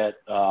shit,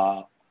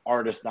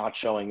 artists not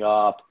showing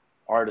up,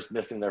 artists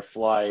missing their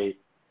flight.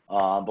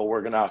 But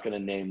we're not going to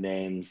name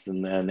names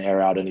and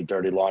air out any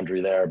dirty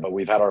laundry there. But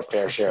we've had our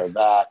fair share of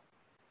that.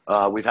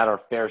 We've had our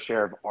fair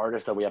share of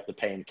artists that we have to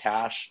pay in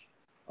cash,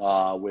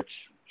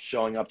 which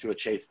showing up to a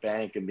Chase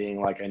Bank and being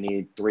like, I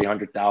need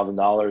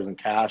 $300,000 in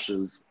cash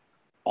is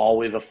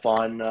always a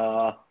fun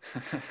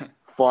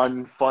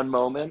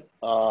moment.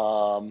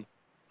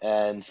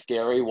 And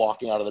scary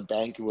walking out of the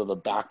bank with a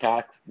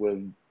backpack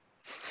with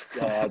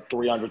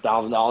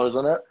 $300,000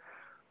 in it.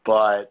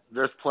 But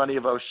there's plenty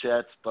of oh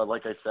shit. But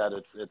like I said,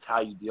 it's how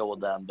you deal with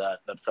them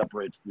that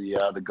separates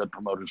the good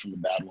promoters from the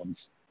bad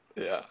ones.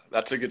 Yeah,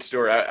 that's a good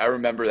story. I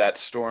remember that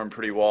storm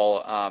pretty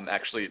well.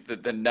 Actually,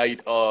 the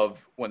night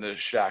of when the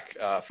Shaq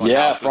Funhouse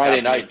was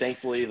Friday happening. night.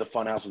 Thankfully, the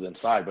Funhouse was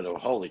inside. But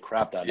holy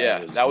crap, that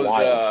night was that was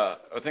wild.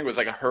 I think it was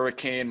like a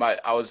hurricane.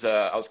 I was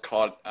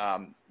caught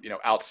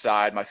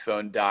outside. My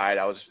phone died.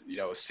 I was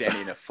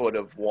standing in a foot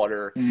of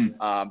water,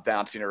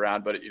 bouncing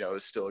around. But it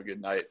was still a good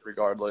night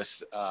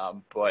regardless.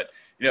 But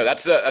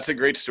that's a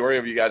great story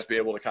of you guys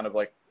being able to kind of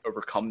like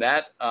overcome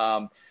that.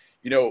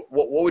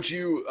 What would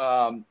you,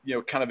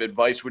 kind of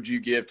advice would you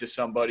give to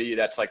somebody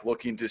that's like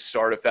looking to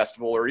start a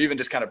festival or even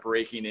just kind of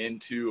breaking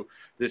into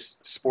this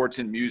sports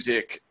and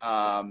music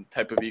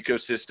type of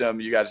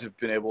ecosystem? You guys have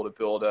been able to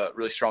build a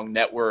really strong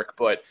network,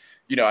 but,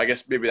 I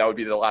guess maybe that would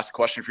be the last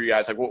question for you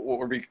guys. Like what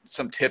would be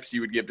some tips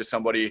you would give to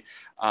somebody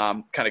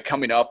kind of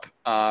coming up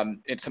and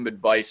some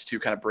advice to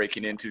kind of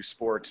breaking into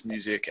sports,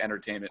 music,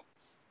 entertainment?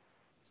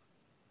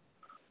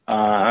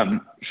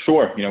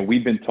 Sure.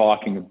 We've been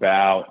talking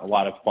about a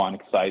lot of fun,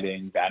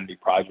 exciting vanity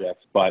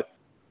projects, but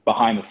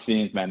behind the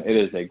scenes, man, it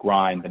is a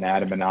grind. And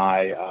Adam and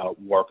I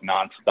work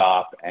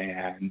nonstop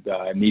and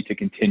need to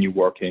continue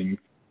working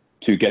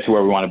to get to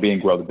where we want to be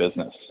and grow the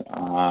business.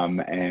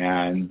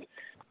 And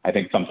I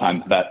think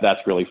sometimes that's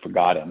really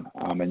forgotten.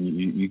 And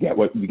you get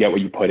what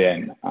you put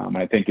in. And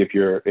I think if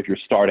you're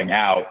starting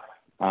out,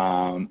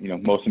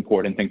 most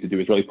important thing to do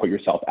is really put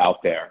yourself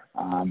out there.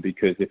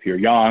 Because if you're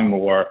young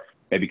or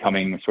maybe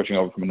switching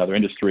over from another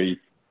industry,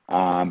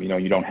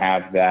 you don't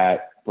have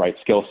that right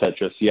skill set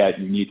just yet.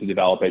 You need to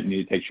develop it. You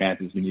need to take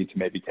chances. You need to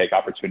maybe take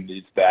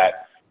opportunities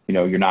that,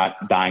 you're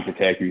not dying to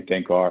take or you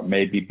think are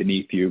maybe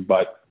beneath you,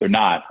 but they're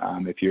not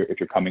if you're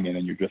coming in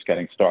and you're just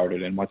getting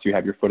started. And once you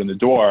have your foot in the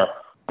door,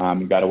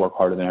 you got to work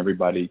harder than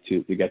everybody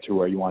to get to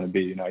where you want to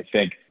be. I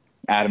think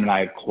Adam and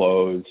I have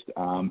closed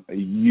a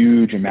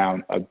huge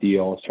amount of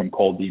deals from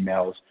cold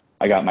emails.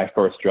 I got my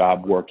first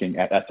job working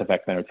at SFX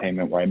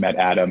Entertainment where I met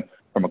Adam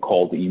from a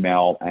cold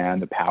email, and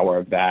the power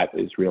of that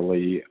is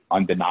really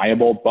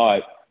undeniable,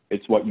 but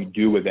it's what you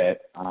do with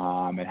it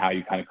and how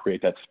you kind of create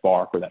that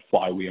spark or that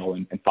flywheel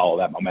and follow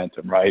that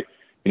momentum, right?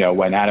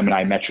 When Adam and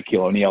I met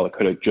Shaquille O'Neal, it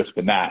could have just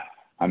been that.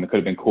 It could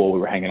have been cool. We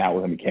were hanging out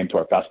with him. He came to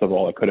our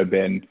festival. It could have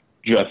been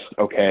just,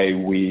 okay,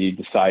 we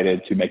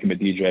decided to make him a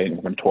DJ and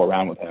we're going to tour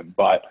around with him.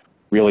 But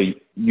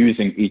really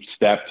using each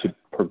step to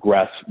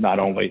progress not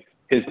only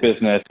his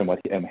business and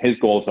what his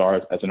goals are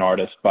as an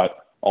artist,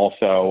 but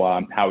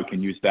also how we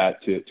can use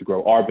that to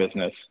grow our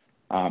business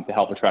to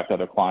help attract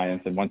other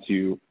clients. And once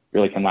you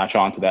really can latch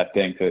on to that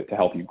thing to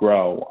help you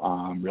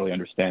grow, really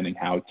understanding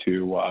how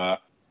to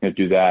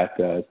do that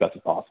as best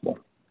as possible.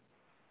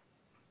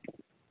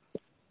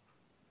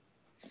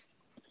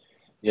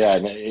 Yeah,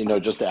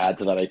 and just to add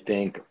to that, I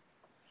think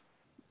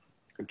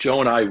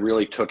Joe and I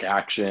really took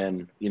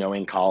action,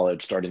 in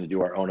college, starting to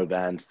do our own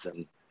events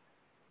and,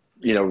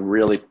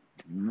 really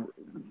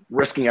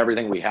risking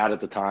everything we had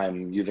at the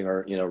time, using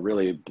our,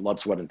 really blood,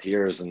 sweat, and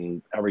tears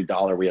and every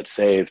dollar we had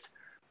saved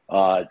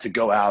to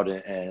go out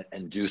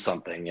and do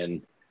something.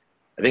 And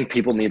I think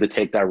people need to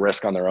take that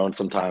risk on their own.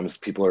 Sometimes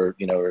people are,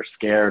 are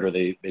scared, or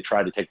they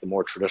try to take the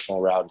more traditional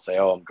route and say,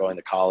 oh, I'm going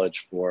to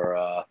college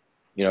for,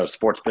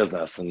 sports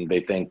business. And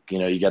they think,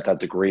 you get that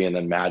degree and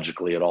then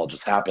magically it all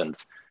just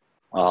happens.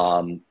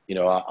 I'm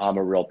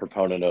a real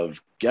proponent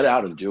of get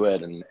out and do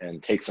it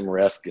and take some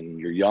risk, and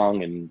you're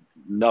young and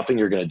nothing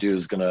you're going to do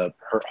is going to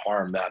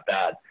harm that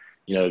bad.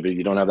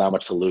 You don't have that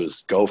much to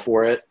lose. Go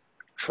for it,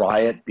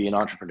 try it, be an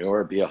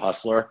entrepreneur, be a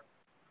hustler,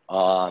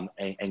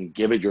 and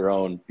give it your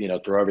own,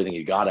 throw everything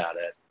you got at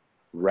it,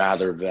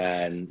 rather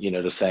than,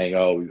 just saying,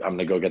 oh, I'm going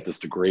to go get this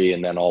degree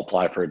and then I'll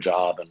apply for a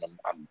job and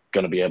I'm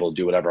going to be able to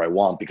do whatever I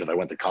want because I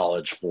went to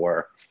college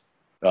for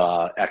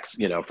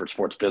for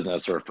sports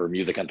business or for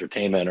music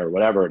entertainment or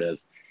whatever it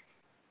is.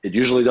 it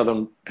usually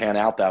doesn't pan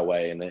out that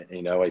way. And,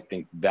 I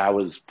think that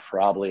was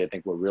probably,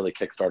 what really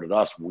kickstarted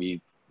us.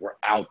 We were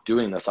out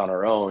doing this on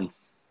our own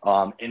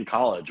in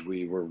college.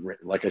 We were,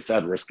 like I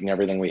said, risking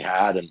everything we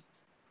had and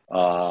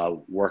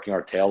working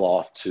our tail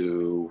off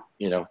to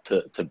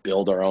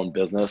build our own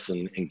business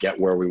and get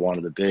where we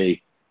wanted to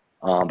be.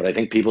 But I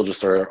think people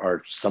just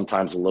are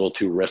sometimes a little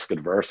too risk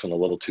adverse and a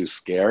little too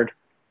scared.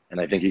 And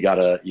I think you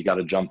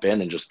gotta jump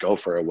in and just go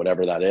for it,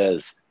 whatever that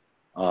is.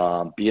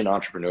 Be an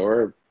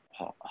entrepreneur,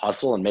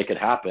 hustle and make it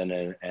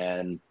happen.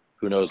 And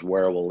who knows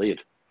where it will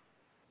lead.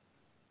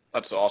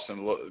 That's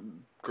awesome. Well,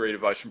 great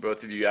advice from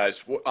both of you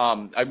guys.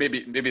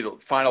 Maybe the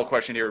final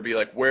question here would be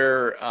like,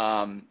 where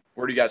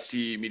do you guys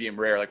see Medium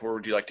Rare? Like, where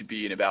would you like to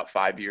be in about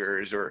 5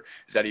 years, or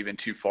is that even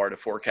too far to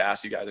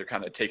forecast? You guys are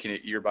kind of taking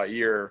it year by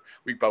year,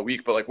 week by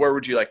week, but like, where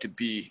would you like to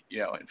be,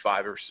 in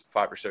five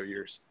or so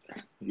years?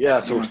 Yeah.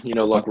 So,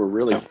 look, we're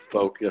really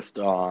focused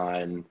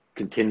on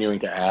continuing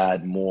to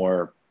add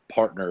more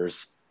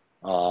partners,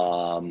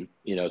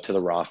 to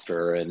the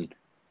roster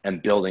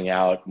and building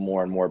out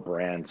more and more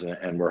brands.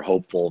 And we're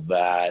hopeful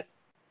that,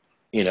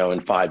 in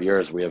 5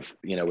 years we have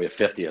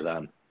 50 of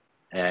them.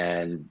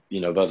 And,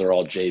 those are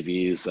all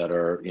JVs that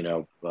are,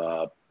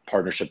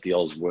 partnership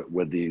deals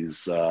with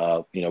these,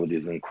 with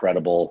these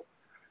incredible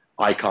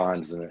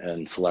icons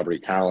and celebrity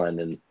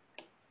talent. And,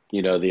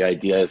 the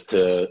idea is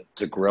to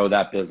grow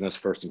that business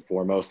first and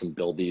foremost and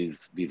build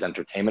these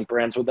entertainment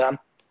brands with them.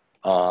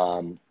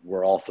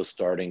 We're also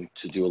starting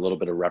to do a little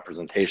bit of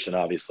representation.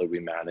 Obviously, we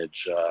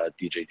manage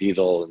DJ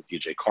Diesel and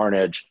DJ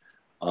Carnage.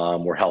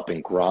 We're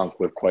helping Gronk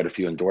with quite a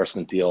few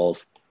endorsement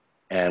deals.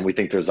 And we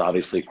think there's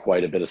obviously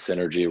quite a bit of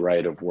synergy,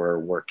 right, of we're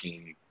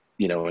working,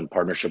 in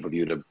partnership with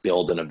you to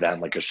build an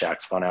event like a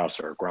Shaq's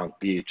Funhouse or a Gronk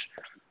Beach.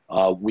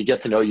 We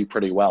get to know you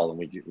pretty well,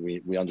 and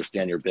we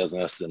understand your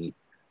business, and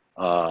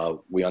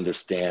we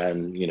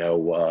understand,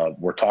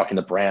 we're talking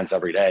to brands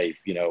every day,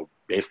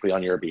 basically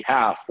on your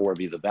behalf for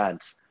these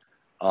events.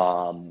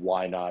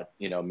 Why not,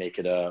 make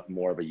it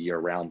more of a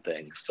year-round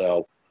thing?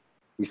 So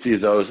we see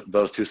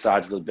those two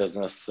sides of the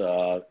business,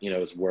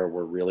 is where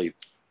we're really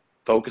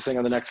focusing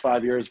on the next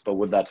 5 years. But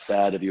with that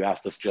said, if you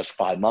asked us just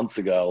 5 months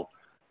ago,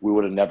 we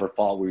would have never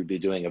thought we would be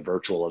doing a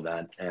virtual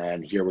event.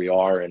 And here we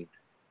are. And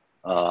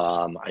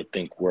I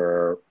think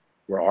we're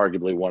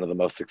arguably one of the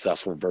most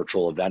successful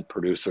virtual event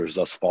producers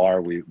thus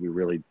far. We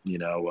really,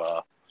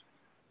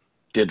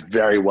 did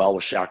very well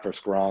with Shaq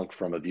vs. Gronk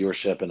from a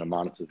viewership and a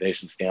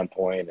monetization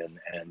standpoint. And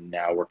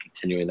now we're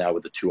continuing that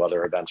with the 2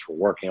 other events we're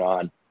working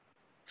on.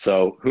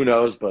 So who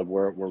knows, but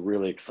we're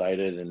really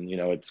excited. And,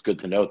 it's good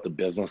to note the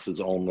business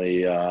is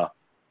only, it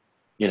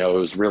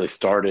was really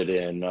started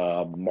in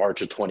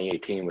March of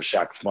 2018 with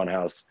Shaq's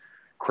Funhouse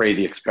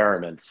crazy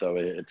experiment. So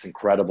it's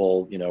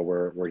incredible.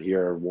 We're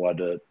here,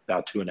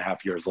 about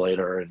 2.5 years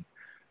later. And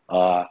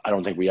I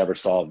don't think we ever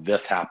saw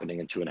this happening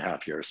in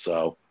 2.5 years.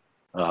 So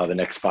the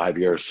next 5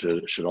 years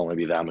should only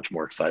be that much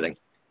more exciting.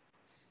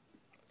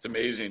 It's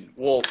amazing.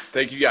 Well,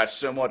 thank you guys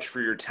so much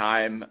for your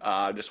time.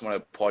 I just want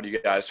to applaud you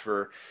guys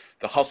for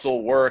the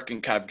hustle work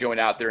and kind of going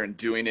out there and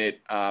doing it,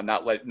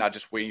 not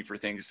just waiting for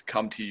things to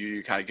come to you.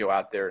 You kind of go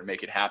out there and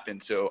make it happen.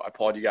 So I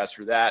applaud you guys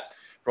for that.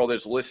 For all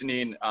those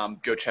listening,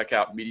 go check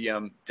out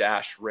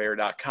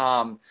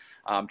medium-rare.com.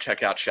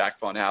 Check out Shaq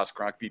Funhouse,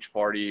 Gronk Beach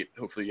Party.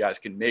 Hopefully you guys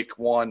can make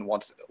one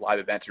once live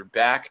events are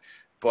back.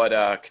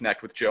 But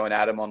connect with Joe and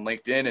Adam on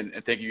LinkedIn.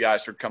 And thank you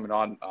guys for coming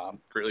on.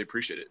 Greatly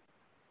appreciate it.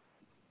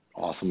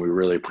 Awesome. We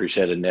really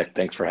appreciate it, Nick.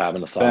 Thanks for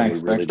having us on. We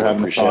really do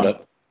appreciate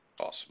it.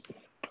 Awesome.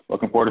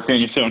 Looking forward to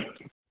seeing you soon.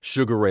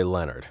 Sugar Ray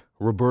Leonard,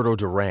 Roberto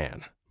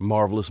Duran,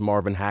 Marvelous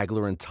Marvin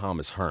Hagler, and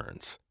Thomas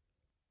Hearns.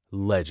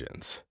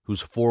 Legends,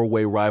 whose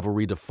 4-way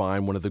rivalry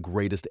defined one of the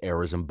greatest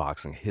eras in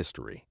boxing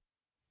history.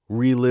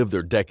 Relive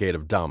their decade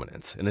of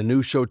dominance in a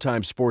new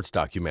Showtime sports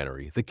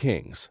documentary, The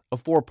Kings, a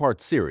 4-part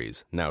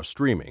series now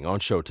streaming on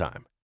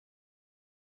Showtime.